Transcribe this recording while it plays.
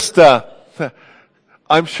First,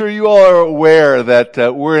 I'm sure you all are aware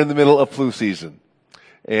that we're in the middle of flu season.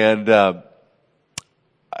 And,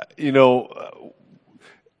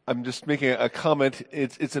 I'm just making a comment.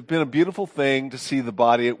 It's been a beautiful thing to see the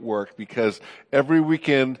body at work, because every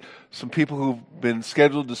weekend some people who've been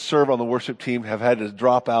scheduled to serve on the worship team have had to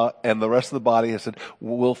drop out, and the rest of the body has said,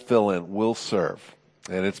 we'll fill in, we'll serve.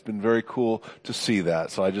 And it's been very cool to see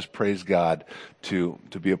that. So I just praise God to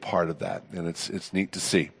be a part of that. And it's neat to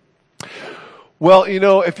see. Well,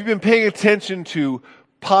 if you've been paying attention to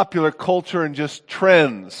popular culture and just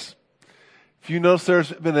trends, if you notice,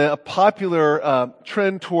 there's been a popular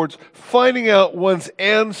trend towards finding out one's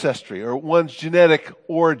ancestry or one's genetic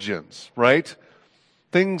origins, right?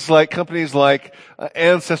 Things like companies like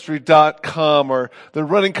Ancestry.com, or they're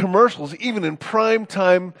running commercials, even in prime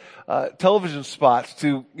time television spots,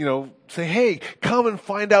 to say, hey, come and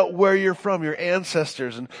find out where you're from, your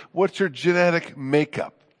ancestors, and what's your genetic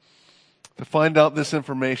makeup. To find out this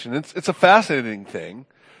information, it's a fascinating thing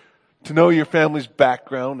to know your family's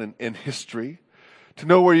background and history, to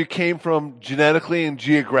know where you came from genetically and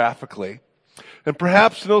geographically, and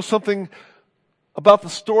perhaps to know something about the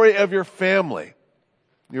story of your family.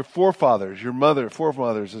 Your forefathers, your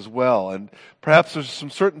forefathers as well. And perhaps there's some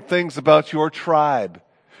certain things about your tribe,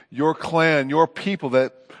 your clan, your people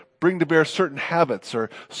that bring to bear certain habits or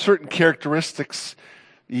certain characteristics,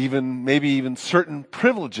 maybe even certain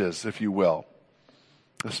privileges, if you will.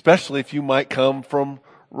 Especially if you might come from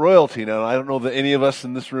royalty. Now, I don't know that any of us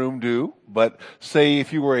in this room do, but say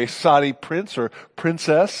if you were a Saudi prince or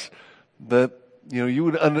princess, that you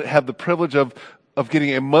would have the privilege of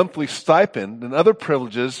getting a monthly stipend and other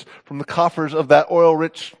privileges from the coffers of that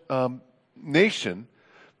oil-rich nation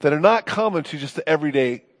that are not common to just the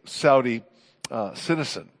everyday Saudi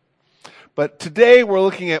citizen. But today we're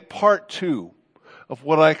looking at part 2 of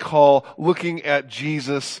what I call looking at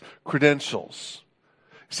Jesus' credentials.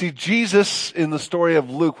 See, Jesus in the story of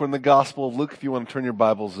Luke, we're in the Gospel of Luke, if you want to turn your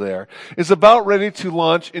Bibles there, is about ready to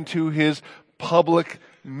launch into his public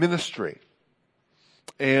ministry.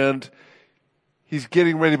 And he's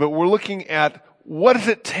getting ready, but we're looking at what does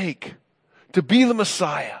it take to be the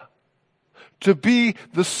Messiah, to be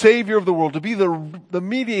the Savior of the world, to be the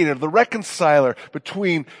mediator, the reconciler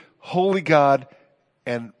between holy God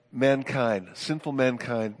and mankind, sinful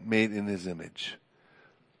mankind made in his image.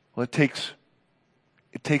 Well, it takes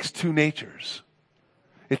two natures.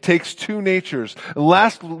 It takes two natures. And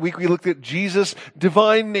last week we looked at Jesus'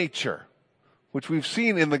 divine nature, which we've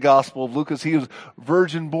seen in the Gospel of Luke, as he was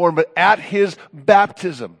virgin born. But at his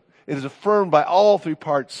baptism, it is affirmed by all three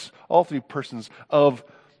persons of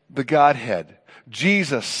the Godhead.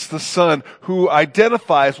 Jesus, the Son, who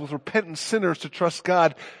identifies with repentant sinners to trust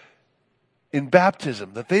God in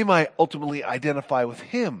baptism, that they might ultimately identify with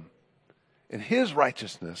him in his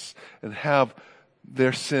righteousness and have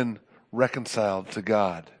their sin reconciled to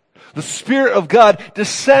God. The Spirit of God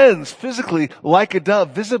descends physically like a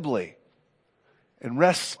dove, visibly, and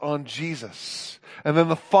rests on Jesus. And then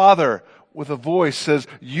the Father, with a voice, says,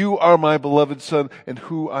 you are my beloved Son, in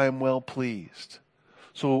whom I am well pleased.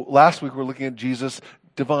 So last week we're looking at Jesus'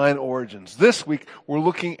 divine origins. This week we're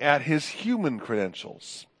looking at his human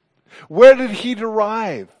credentials. Where did he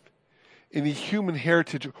derive any human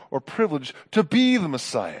heritage or privilege to be the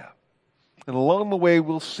Messiah? And along the way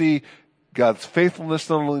we'll see God's faithfulness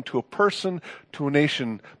not only to a person, to a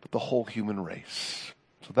nation, but the whole human race.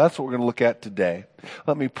 So that's what we're going to look at today.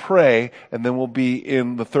 Let me pray, and then we'll be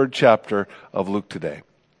in the 3rd chapter of Luke today.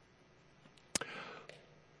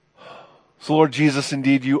 So Lord Jesus,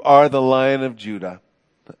 indeed, you are the Lion of Judah.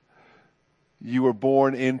 You were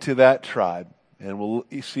born into that tribe, and we'll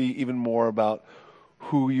see even more about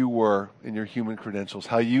who you were in your human credentials,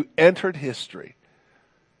 how you entered history.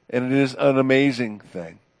 And it is an amazing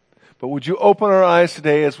thing. But would you open our eyes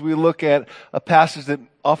today as we look at a passage that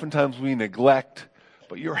oftentimes we neglect,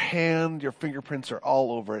 but your hand, your fingerprints are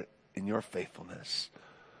all over it in your faithfulness.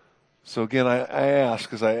 So again, I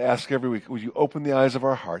ask, as I ask every week, would you open the eyes of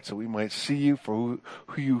our hearts so we might see you for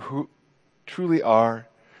who you truly are.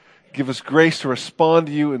 Give us grace to respond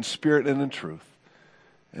to you in spirit and in truth,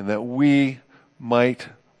 and that we might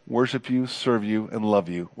worship you, serve you, and love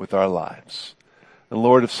you with our lives. And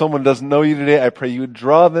Lord, if someone doesn't know you today, I pray you would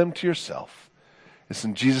draw them to yourself. It's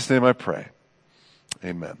in Jesus' name I pray.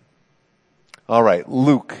 Amen. All right,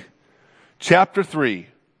 Luke chapter 3,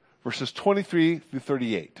 verses 23 through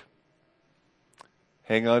 38.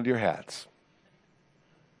 Hang on to your hats.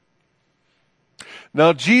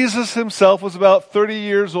 Now Jesus himself was about 30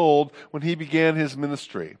 years old when he began his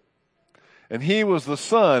ministry. And he was the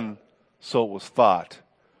son, so it was thought,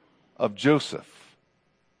 of Joseph,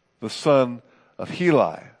 the son of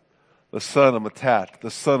Heli, the son of Mattat,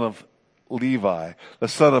 the son of Levi, the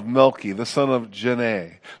son of Melchi, the son of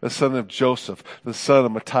Jannai, the son of Joseph, the son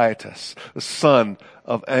of Matthias, the son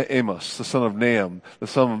of Amos, the son of Nahum, the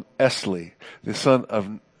son of Esli, the son of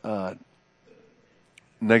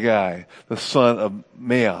Nagai, the son of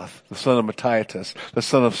Maath, the son of Matthias, the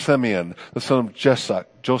son of Simeon, the son of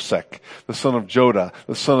Josek, the son of Joda,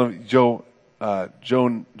 the son of Jonan,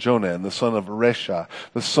 the son of Resha,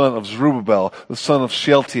 the son of Zerubbabel, the son of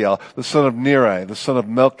Shealtiel, the son of Neri, the son of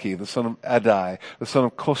Melchi, the son of Adai, the son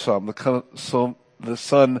of Kosam, the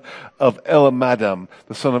son of Elamadam,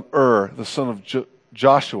 the son of the son of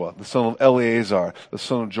Joshua, the son of Eleazar, the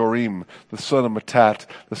son of Jorim, the son of Mattat,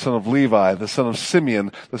 the son of Levi, the son of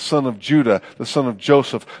Simeon, the son of Judah, the son of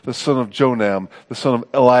Joseph, the son of Jonam, the son of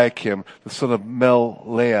Eliakim, the son of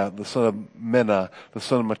Melleah, the son of Menah, the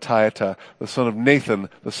son of Mattiata, the son of Nathan,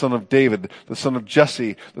 the son of David, the son of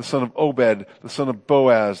Jesse, the son of Obed, the son of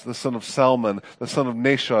Boaz, the son of Salmon, the son of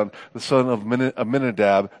Nashon, the son of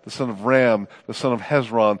Aminadab, the son of Ram, the son of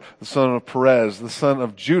Hezron, the son of Perez, the son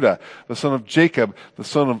of Judah, the son of Jacob, the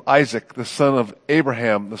son of Isaac, the son of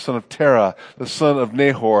Abraham, the son of Terah, the son of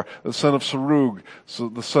Nahor, the son of Serug,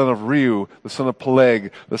 the son of Reu, the son of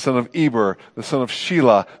Peleg, the son of Eber, the son of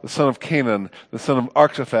Shelah, the son of Canaan, the son of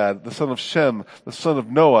Archphad, the son of Shem, the son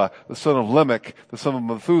of Noah, the son of Lamech, the son of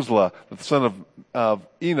Methuselah, the son of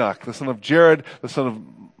Enoch, the son of Jared, the son of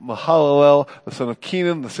Mahalalel, the son of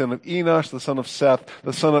Kenan, the son of Enosh, the son of Seth,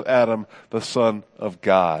 the son of Adam, the son of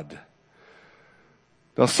God.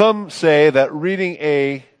 Now, some say that reading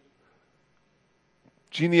a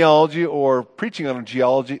genealogy or preaching on a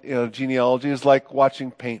genealogy is like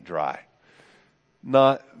watching paint dry.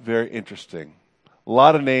 Not very interesting. A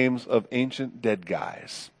lot of names of ancient dead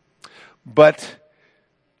guys. But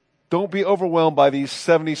don't be overwhelmed by these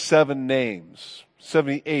 77 names,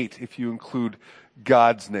 78 if you include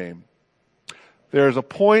God's name. There is a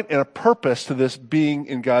point and a purpose to this being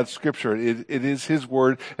in God's Scripture. It is His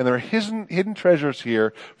Word, and there are hidden treasures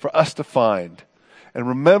here for us to find. And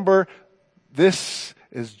remember, this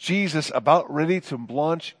is Jesus about ready to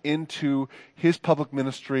launch into His public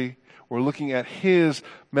ministry. We're looking at His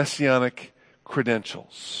messianic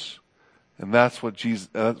credentials. And that's what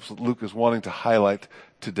Luke is wanting to highlight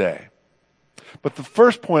today. But the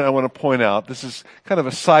first point I want to point out, this is kind of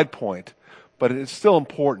a side point, but it's still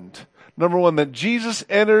important. Number one, that Jesus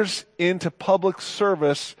enters into public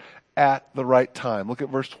service at the right time. Look at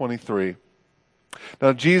verse 23.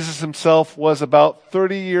 Now, Jesus himself was about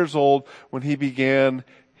 30 years old when he began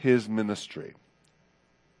his ministry.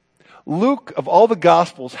 Luke, of all the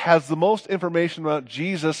Gospels, has the most information about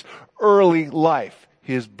Jesus' early life.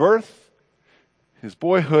 His birth, his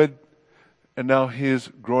boyhood, and now his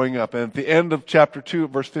growing up. And at the end of chapter 2,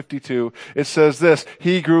 verse 52, it says this: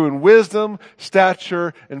 He grew in wisdom,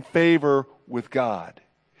 stature, and favor with God.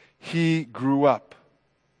 He grew up.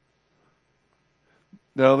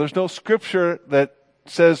 Now, there's no scripture that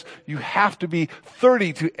says you have to be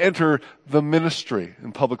 30 to enter the ministry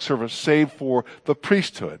in public service, save for the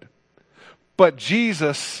priesthood. But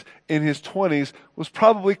Jesus, in his 20s, was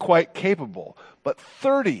probably quite capable. But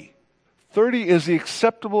 30 is the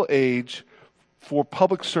acceptable age for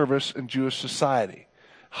public service in Jewish society,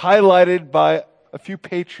 highlighted by a few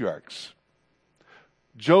patriarchs.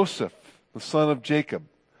 Joseph, the son of Jacob,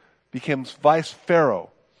 becomes vice pharaoh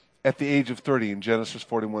at the age of 30 in Genesis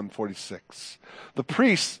 41:46. The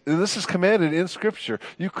priests, and this is commanded in Scripture,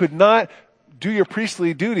 you could not do your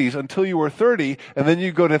priestly duties until you were 30, and then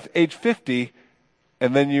you go to age 50,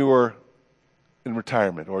 and then you were in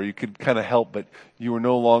retirement, or you could kind of help, but you were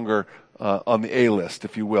no longer on the A list,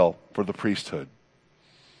 if you will, for the priesthood.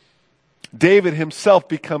 David himself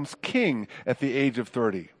becomes king at the age of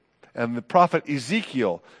 30. And the prophet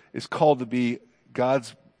Ezekiel is called to be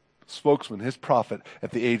God's spokesman, his prophet,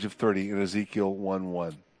 at the age of 30 in Ezekiel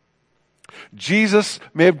 1:1. Jesus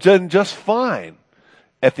may have done just fine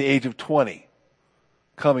at the age of 20,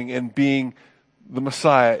 coming and being the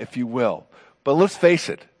Messiah, if you will. But let's face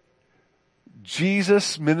it,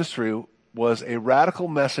 Jesus' ministry was a radical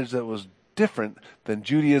message that was different than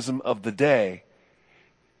Judaism of the day.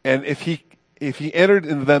 And if he entered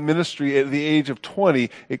into that ministry at the age of 20,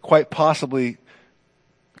 it quite possibly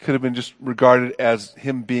could have been just regarded as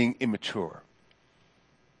him being immature.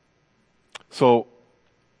 So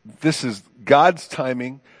this is God's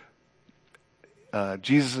timing.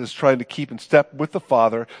 Jesus is trying to keep in step with the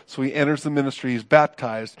Father, so he enters the ministry. He's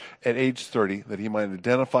baptized at age 30 that he might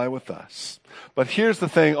identify with us. But here's the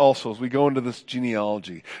thing also, as we go into this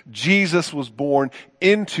genealogy. Jesus was born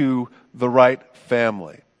into the right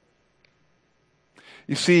family.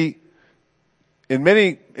 You see, in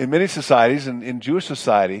many societies, and in Jewish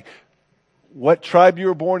society, what tribe you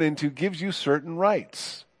were born into gives you certain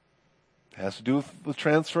rights. It has to do with the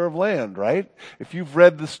transfer of land, right? If you've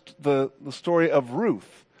read the story of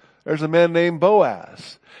Ruth, there's a man named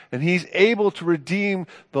Boaz, and he's able to redeem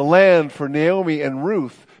the land for Naomi and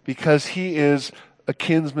Ruth because he is a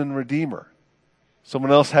kinsman redeemer.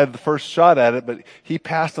 Someone else had the first shot at it, but he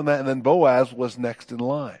passed on that, and then Boaz was next in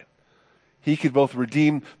line. He could both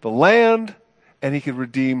redeem the land, and he could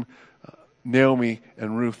redeem Naomi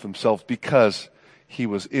and Ruth themselves because he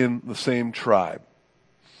was in the same tribe.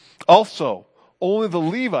 Also, only the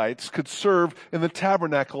Levites could serve in the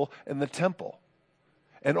tabernacle and the temple.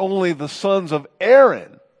 And only the sons of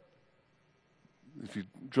Aaron, if you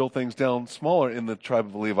drill things down smaller in the tribe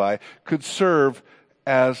of Levi, could serve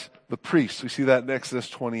as the priests. We see that in Exodus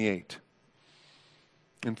 28.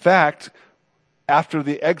 In fact, after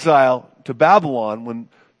the exile to Babylon, when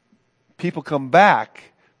people come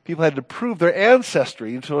back, people had to prove their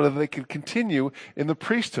ancestry so that they could continue in the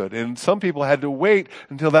priesthood. And some people had to wait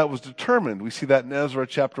until that was determined. We see that in Ezra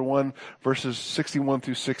chapter 1, verses 61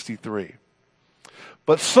 through 63.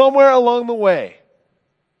 But somewhere along the way,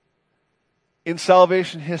 in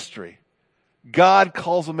salvation history, God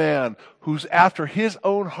calls a man who's after his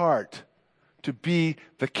own heart to be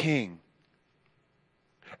the king.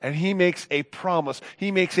 And he makes a promise.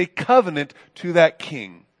 He makes a covenant to that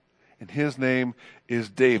king. And his name is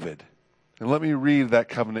David. And let me read that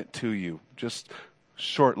covenant to you just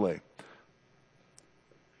shortly.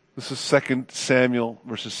 This is 2 Samuel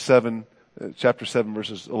chapter 7,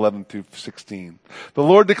 verses 11 through 16. The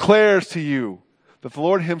Lord declares to you that the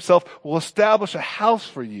Lord himself will establish a house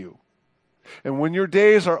for you. And when your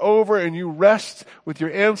days are over and you rest with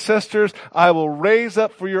your ancestors, I will raise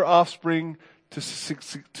up for your offspring to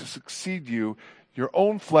succeed you, your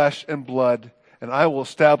own flesh and blood, and I will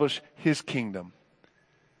establish his kingdom.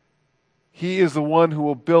 He is the one who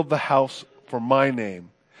will build the house for my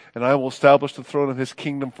name, and I will establish the throne of his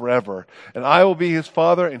kingdom forever. And I will be his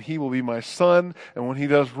father, and he will be my son. And when he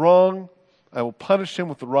does wrong, I will punish him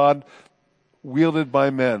with the rod wielded by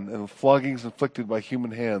men and the floggings inflicted by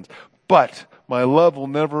human hands. But my love will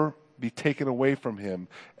never be taken away from him,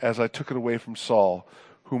 as I took it away from Saul,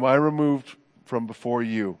 whom I removed from before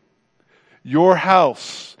you. Your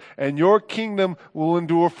house and your kingdom will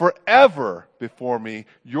endure forever before me.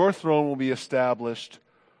 Your throne will be established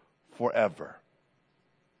forever.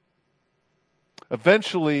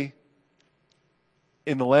 Eventually,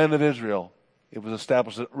 in the land of Israel, it was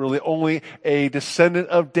established that really only a descendant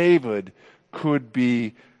of David could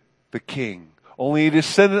be the king. Only a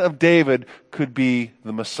descendant of David could be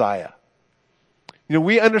the Messiah. You know,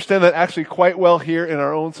 we understand that actually quite well here in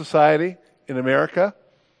our own society, in America,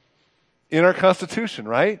 in our Constitution,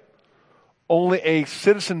 right? Only a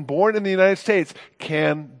citizen born in the United States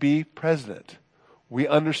can be president. We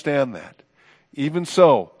understand that. Even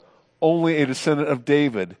so, only a descendant of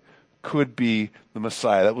David could be the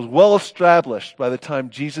Messiah. That was well established by the time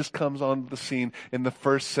Jesus comes onto the scene in the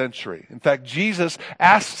first century. In fact, Jesus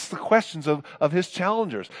asks the questions of his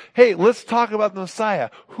challengers. Hey, let's talk about the Messiah.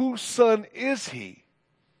 Whose son is he?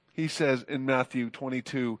 He says in Matthew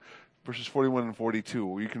 22, verses 41 and 42.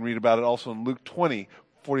 Or you can read about it also in Luke 20,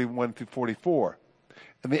 41 through 44.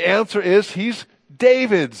 And the answer is, he's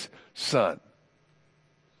David's son.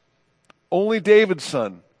 Only David's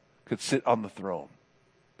son could sit on the throne.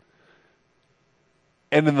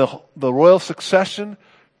 And in the royal succession,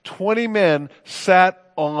 20 men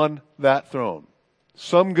sat on that throne.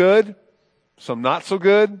 Some good, some not so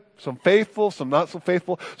good, some faithful, some not so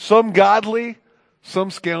faithful, some godly,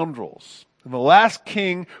 some scoundrels. And the last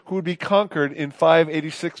king who would be conquered in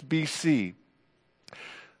 586 BC,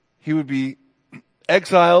 he would be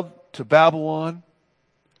exiled to Babylon,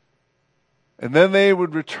 and then they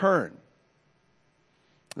would return.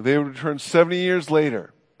 They would return 70 years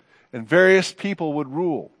later. And various people would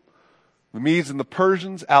rule. The Medes and the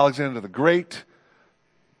Persians, Alexander the Great,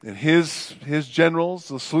 and his generals,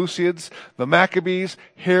 the Seleucids, the Maccabees,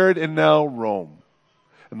 Herod, and now Rome.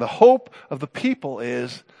 And the hope of the people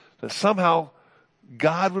is that somehow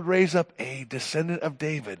God would raise up a descendant of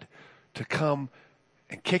David to come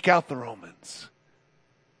and kick out the Romans.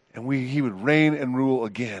 And he would reign and rule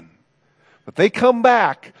again. But they come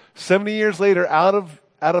back 70 years later out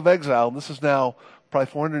of exile, and this is now probably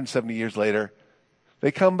 470 years later.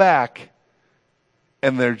 They come back,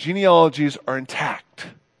 and their genealogies are intact.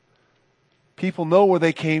 People know where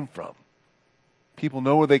they came from. People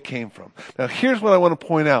know where they came from. Now, here's what I want to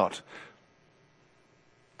point out.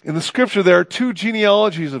 In the scripture, there are two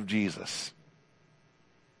genealogies of Jesus.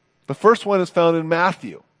 The first one is found in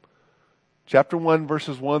Matthew, chapter 1,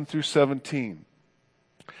 verses 1 through 17.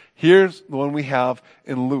 Here's the one we have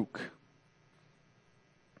in Luke.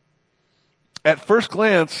 at first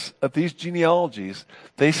glance at these genealogies,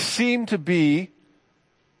 they seem to be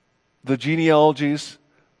the genealogies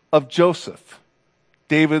of Joseph,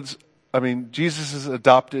 Jesus'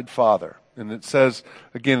 adopted father. And it says,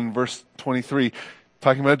 again in verse 23,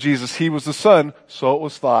 talking about Jesus, he was the son, so it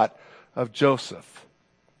was thought, of Joseph.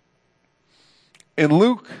 In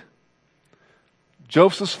Luke,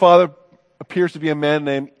 Joseph's father appears to be a man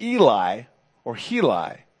named Eli, or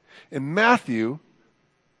Heli. In Matthew,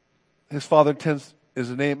 his father is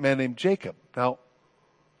a man named Jacob. Now,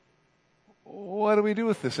 what do we do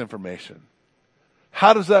with this information?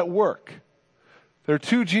 How does that work? There are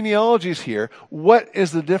two genealogies here. What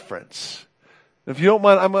is the difference? If you don't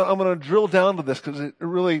mind, I'm going to drill down to this because it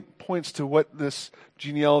really points to what this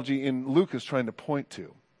genealogy in Luke is trying to point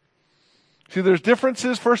to. See, there's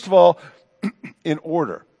differences, first of all, in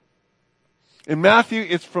order. In Matthew,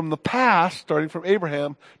 it's from the past, starting from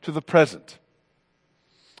Abraham, to the present.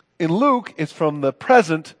 In Luke, it's from the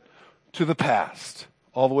present to the past,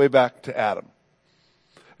 all the way back to Adam.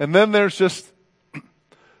 And then there's just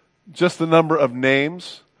the number of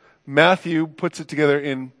names. Matthew puts it together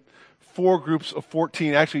in 4 groups of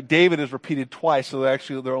 14. Actually, David is repeated twice, so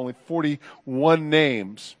there are only 41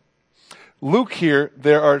 names. Luke here,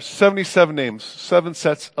 there are 77 names, 7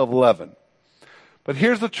 sets of 11. But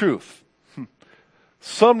here's the truth.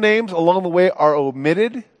 Some names along the way are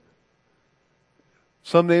omitted.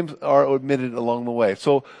 Some names are omitted along the way.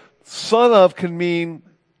 So, son of can mean,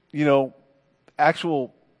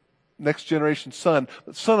 actual next generation son.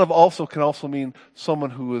 But son of can also mean someone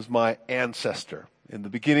who is my ancestor. In the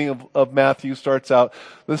beginning of Matthew starts out,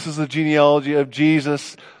 this is the genealogy of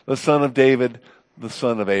Jesus, the son of David, the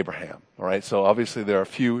son of Abraham. All right, so obviously there are a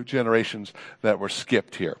few generations that were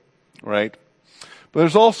skipped here, right? But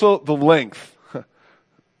there's also the length.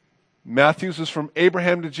 Matthew's is from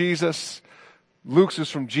Abraham to Jesus. Luke's is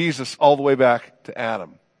from Jesus all the way back to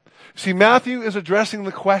Adam. See, Matthew is addressing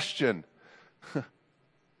the question.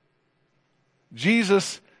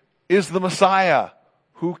 Jesus is the Messiah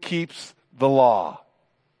who keeps the law.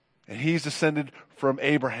 And he's descended from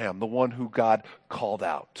Abraham, the one who God called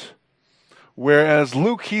out. Whereas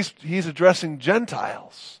Luke, he's addressing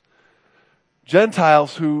Gentiles.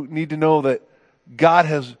 Gentiles who need to know that God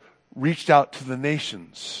has reached out to the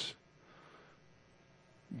nations.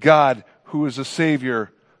 God who is a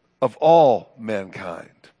Savior of all mankind.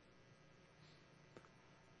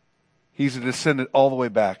 He's a descendant all the way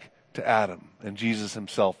back to Adam. And Jesus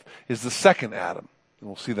himself is the second Adam. And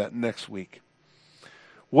we'll see that next week.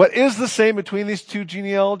 What is the same between these two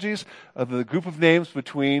genealogies? The group of names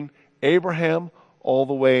between Abraham all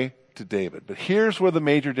the way to David. But here's where the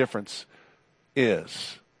major difference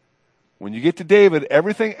is. When you get to David,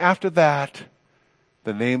 everything after that,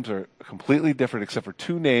 the names are completely different except for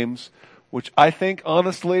 2 names, which I think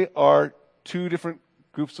honestly are 2 different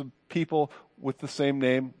groups of people with the same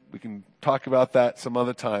name. We can talk about that some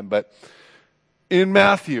other time. But in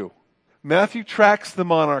Matthew tracks the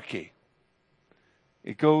monarchy.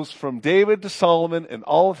 It goes from David to Solomon and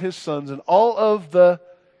all of his sons and all of the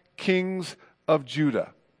kings of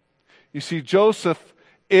Judah. You see, Joseph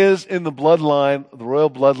is in the bloodline, the royal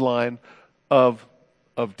bloodline of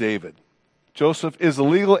David. Joseph is the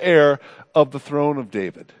legal heir of the throne of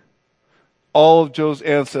David. All of Joe's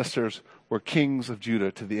ancestors were kings of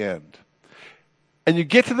Judah to the end. And you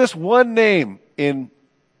get to this one name in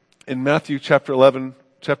Matthew chapter 1,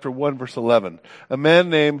 verse 11. A man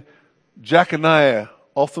named Jeconiah,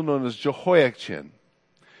 also known as Jehoiachin.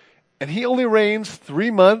 And he only reigns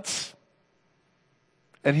 3 months,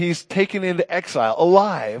 and he's taken into exile,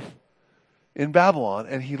 alive, in Babylon,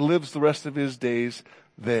 and he lives the rest of his days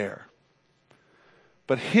there.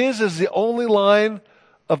 But his is the only line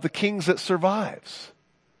of the kings that survives.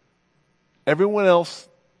 Everyone else,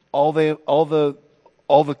 all the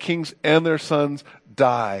kings and their sons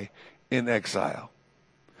die in exile.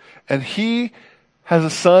 And he has a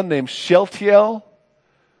son named Shealtiel,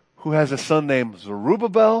 who has a son named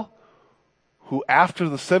Zerubbabel, who after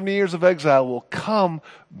the 70 years of exile will come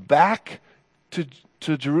back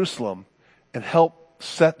to Jerusalem and help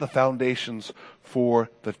set the foundations for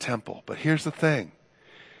the temple. But here's the thing.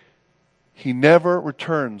 He never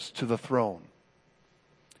returns to the throne.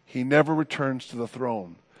 He never returns to the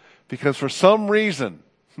throne. Because for some reason,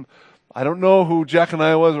 I don't know who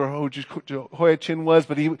Jeconiah was or who Jehoiachin was,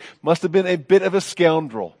 but he must have been a bit of a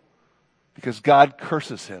scoundrel because God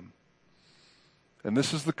curses him. And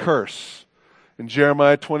this is the curse in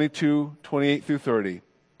Jeremiah 22, 28 through 30.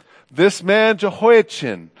 This man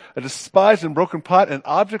Jehoiachin, a despised and broken pot, an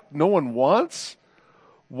object no one wants,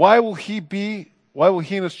 why will he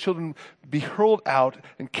and his children be hurled out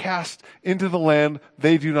and cast into the land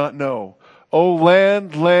they do not know? O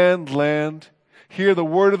land, land, land, hear the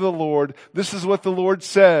word of the Lord. This is what the Lord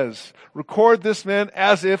says. Record this man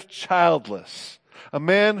as if childless, a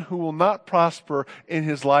man who will not prosper in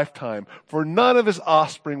his lifetime. For none of his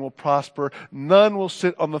offspring will prosper. None will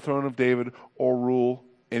sit on the throne of David or rule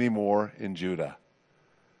anymore in Judah.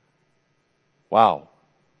 Wow.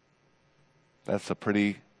 That's a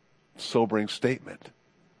pretty sobering statement.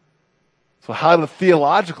 So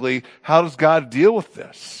theologically, how does God deal with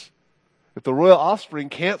this? If the royal offspring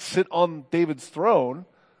can't sit on David's throne,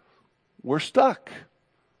 we're stuck.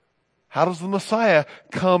 How does the Messiah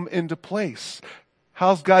come into place?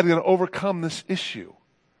 How's God going to overcome this issue?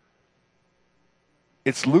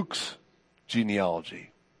 It's Luke's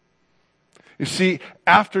genealogy. You see,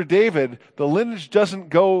 after David, the lineage doesn't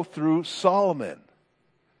go through Solomon.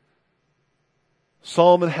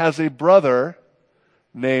 Solomon has a brother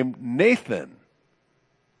named Nathan.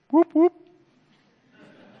 Whoop, whoop.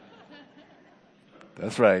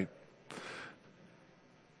 That's right.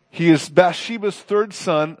 He is Bathsheba's third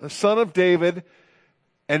son, a son of David,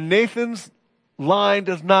 and Nathan's line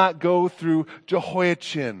does not go through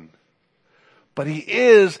Jehoiachin, but he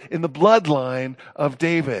is in the bloodline of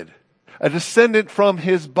David, a descendant from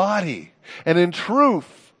his body. And in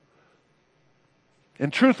truth,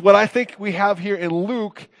 what I think we have here in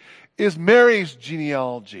Luke is Mary's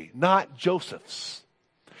genealogy, not Joseph's.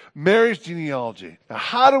 Mary's genealogy. Now,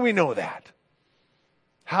 how do we know that?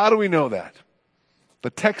 How do we know that? The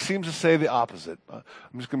text seems to say the opposite. I'm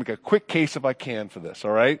just going to make a quick case if I can for this,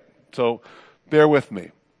 all right? So bear with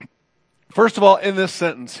me. First of all, in this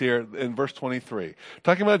sentence here, in verse 23,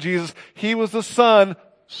 talking about Jesus, he was the son,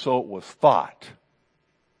 so it was thought,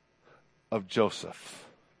 of Joseph.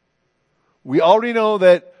 We already know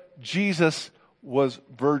that Jesus was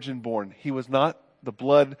virgin born. He was not the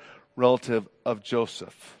blood relative of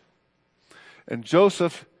Joseph. And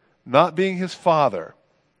Joseph, not being his father,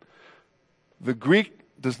 the Greek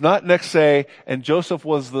does not next say, and Joseph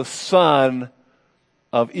was the son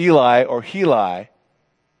of Eli or Heli.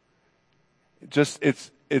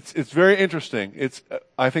 It's very interesting.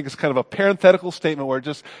 I think it's kind of a parenthetical statement where it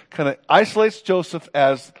just kind of isolates Joseph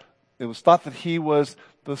as it was thought that he was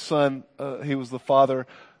the son, he was the father.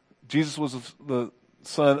 Jesus was the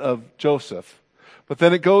son of Joseph. But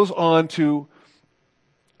then it goes on to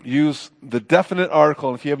use the definite article.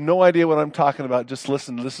 And if you have no idea what I'm talking about, just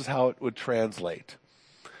listen. This is how it would translate.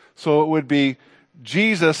 So it would be,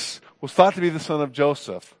 Jesus was thought to be the son of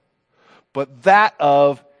Joseph, but that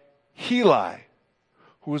of Heli,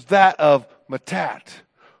 who was that of Matat,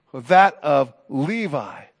 that of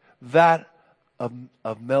Levi, that of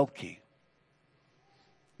Melchi.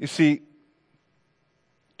 You see,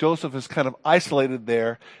 Joseph is kind of isolated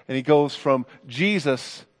there, and he goes from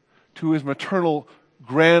Jesus to his maternal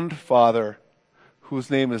grandfather, whose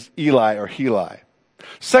name is Eli or Heli.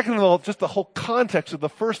 Second of all, just the whole context of the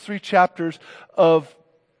first 3 chapters of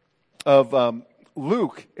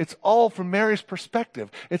Luke, it's all from Mary's perspective.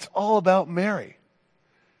 It's all about Mary.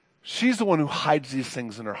 She's the one who hides these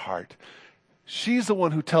things in her heart. She's the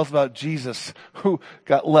one who tells about Jesus who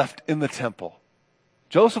got left in the temple.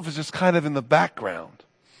 Joseph is just kind of in the background.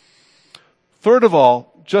 Third of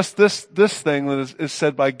all, just this thing that is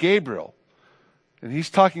said by Gabriel. And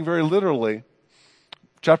he's talking very literally.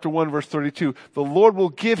 Chapter 1, verse 32. The Lord will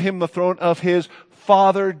give him the throne of his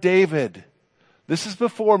father David. This is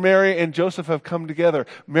before Mary and Joseph have come together.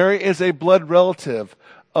 Mary is a blood relative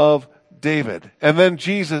of David. And then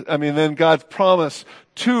then God's promise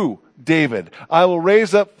to David. I will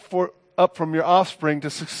raise up from your offspring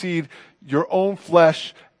to succeed your own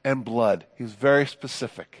flesh and blood. He's very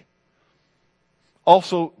specific.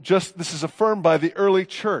 Also, this is affirmed by the early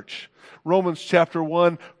church. Romans chapter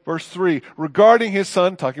 1, verse 3. Regarding his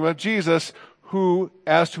son, talking about Jesus, who,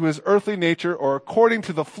 as to his earthly nature, or according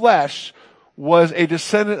to the flesh, was a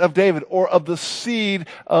descendant of David, or of the seed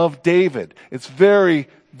of David. It's very,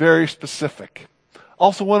 very specific.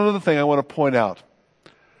 Also, one other thing I want to point out.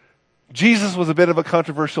 Jesus was a bit of a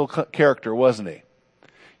controversial character, wasn't he?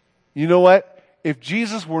 You know what? If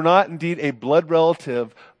Jesus were not indeed a blood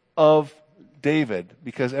relative of David,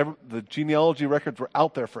 because the genealogy records were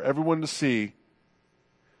out there for everyone to see,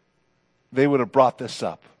 they would have brought this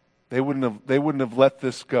up. They wouldn't have let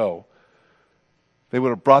this go. They would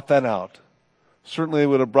have brought that out. Certainly they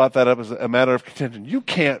would have brought that up as a matter of contention. You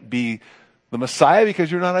can't be the Messiah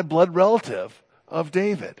because you're not a blood relative of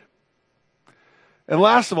David. And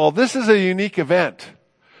last of all, this is a unique event.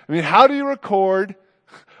 I mean, how do you record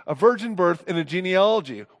a virgin birth in a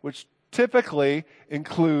genealogy, which typically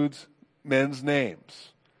includes men's names?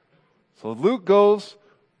 So Luke goes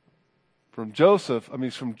from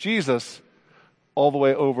Jesus all the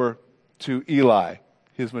way over to Eli,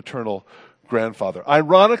 his maternal grandfather.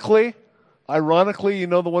 Ironically, you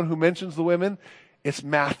know the one who mentions the women? It's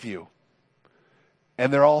Matthew.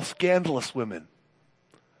 And they're all scandalous women.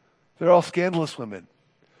 They're all scandalous women.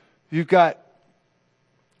 You've got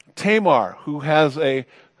Tamar, who has a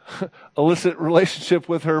illicit relationship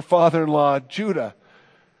with her father-in-law, Judah.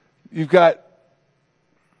 You've got,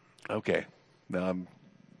 okay, now I'm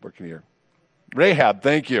working here. Rahab,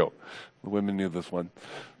 thank you. The women knew this one.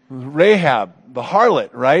 Rahab, the harlot,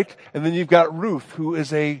 right? And then you've got Ruth, who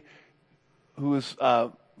is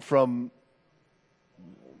from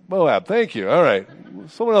Moab. Thank you. All right.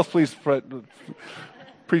 Someone else please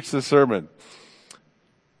preach the sermon.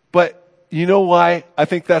 But you know why I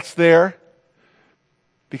think that's there?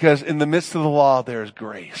 Because in the midst of the law, there is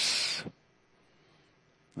grace.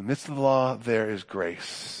 In the midst of the law, there is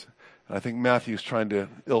grace. And I think Matthew's trying to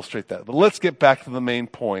illustrate that. But let's get back to the main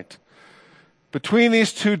point. Between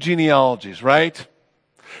these two genealogies, right?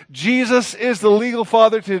 Jesus is the legal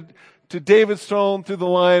father to David's throne through the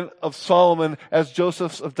line of Solomon as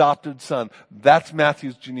Joseph's adopted son. That's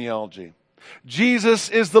Matthew's genealogy. Jesus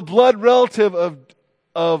is the blood relative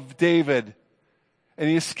of David, and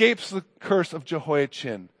he escapes the curse of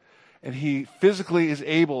Jehoiachin, and he physically is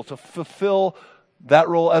able to fulfill that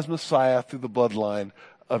role as Messiah through the bloodline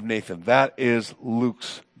of Nathan. That is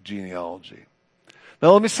Luke's genealogy.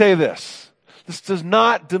 Now let me say this. This does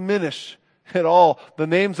not diminish at all the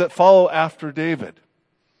names that follow after David.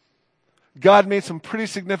 God made some pretty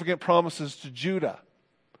significant promises to Judah,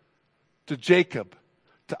 to Jacob,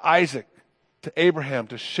 to Isaac, to Abraham,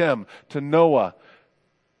 to Shem, to Noah,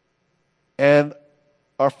 and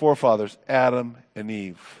our forefathers, Adam and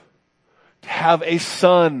Eve, to have a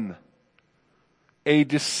son, a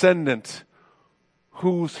descendant,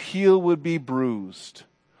 whose heel would be bruised,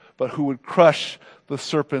 but who would crush the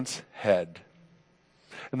serpent's head.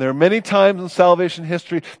 And there are many times in salvation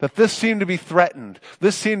history that this seemed to be threatened.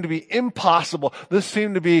 This seemed to be impossible. This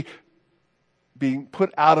seemed to be being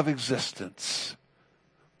put out of existence.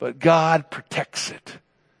 But God protects it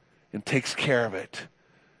and takes care of it.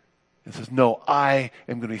 And says, no, I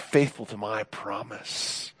am going to be faithful to my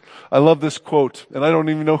promise. I love this quote, and I don't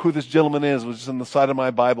even know who this gentleman is, which is on the side of my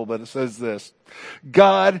Bible, but it says this: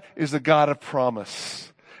 God is a God of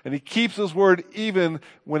promise, and he keeps his word even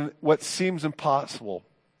when what seems impossible,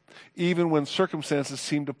 even when circumstances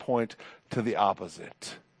seem to point to the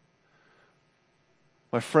opposite.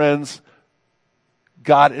 My friends,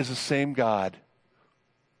 God is the same God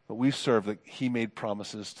that we serve, that he made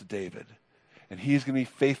promises to David. And he's going to be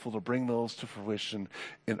faithful to bring those to fruition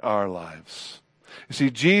in our lives. You see,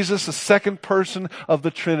 Jesus, the second person of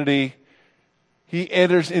the Trinity, he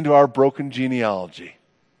enters into our broken genealogy.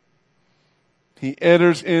 He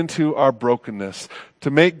enters into our brokenness to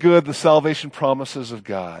make good the salvation promises of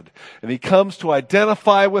God. And he comes to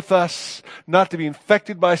identify with us, not to be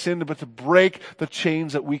infected by sin, but to break the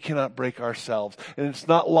chains that we cannot break ourselves. And it's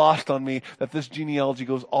not lost on me that this genealogy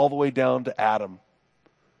goes all the way down to Adam.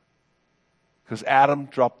 Because Adam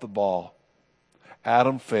dropped the ball.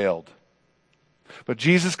 Adam failed. But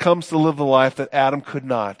Jesus comes to live the life that Adam could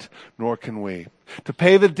not, nor can we. To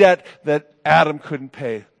pay the debt that Adam couldn't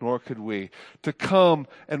pay, nor could we. To come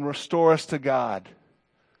and restore us to God.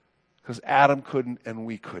 Because Adam couldn't and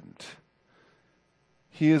we couldn't.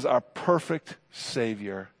 He is our perfect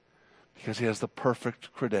Savior because he has the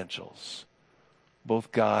perfect credentials,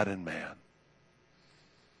 both God and man.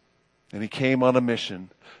 And he came on a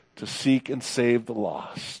mission to seek and save the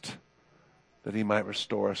lost, that he might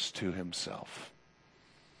restore us to himself.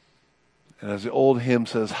 And as the old hymn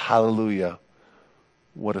says, hallelujah,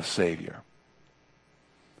 what a Savior.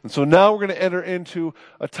 And so now we're going to enter into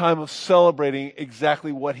a time of celebrating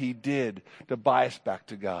exactly what he did to buy us back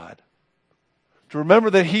to God. To remember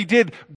that he did